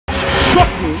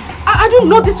me? I don't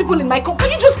know these people in my company.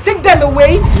 Can you just take them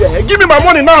away? Yeah, give me my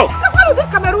money now. Why is this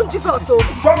Cameroon Jesus so?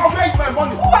 Where is my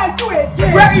money? Who are you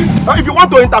again? Where is? If you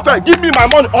want to interfere, give me my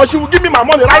money, or she will give me my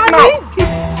money right now.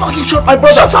 Fucking shut my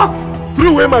brother. Shut up!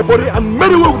 Threw away my body and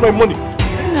made away with my money.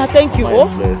 Thank you. How?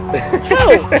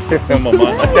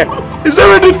 Mama. Is there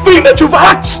anything that you've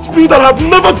asked me that I've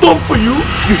never done for you?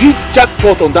 You hit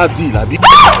jackpot on that deal, Abby.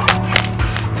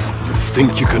 You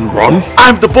think you can run?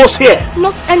 I'm the boss here.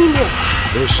 Not anymore.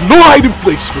 There's no hiding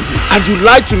place for you. And you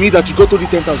lied to me that you got only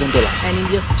 $10,000. And in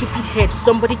your stupid head,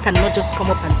 somebody cannot just come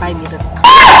up and buy me this car.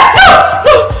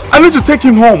 I need to take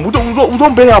him home. We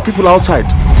don't bury our people outside.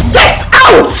 Get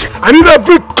out! I need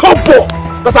every couple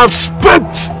that I've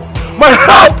spent. My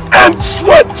heart and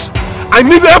sweat. I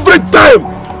need every dime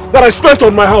that I spent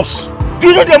on my house. Do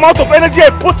you know the amount of energy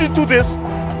I put into this?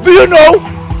 Do you know?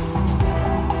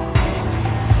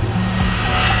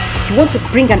 You want to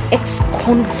bring an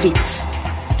ex-convict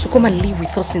to come and live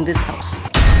with us in this house?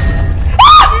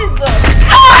 Jesus!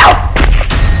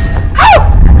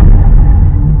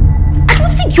 I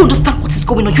don't think you understand what is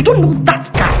going on. You don't know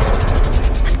that guy.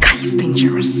 That guy is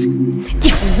dangerous.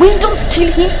 If we don't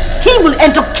kill him, he will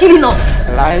end up killing us.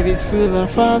 Life is full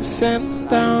of ups and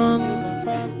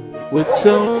downs, with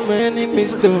so many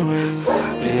mysteries.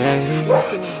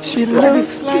 Yeah. She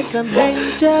looks like an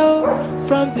angel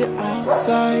from the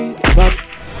outside, but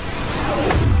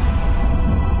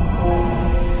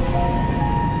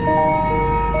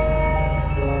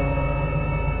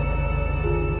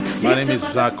my name is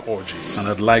Zach Orji, and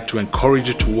I'd like to encourage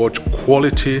you to watch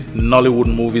quality Nollywood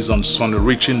movies on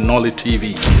SUNYRICHY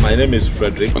NollyTV. My name is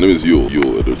Frederick. My name is Yul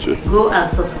Edochie. Go and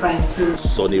subscribe to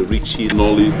SUNYRICHY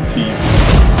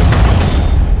NollyTV.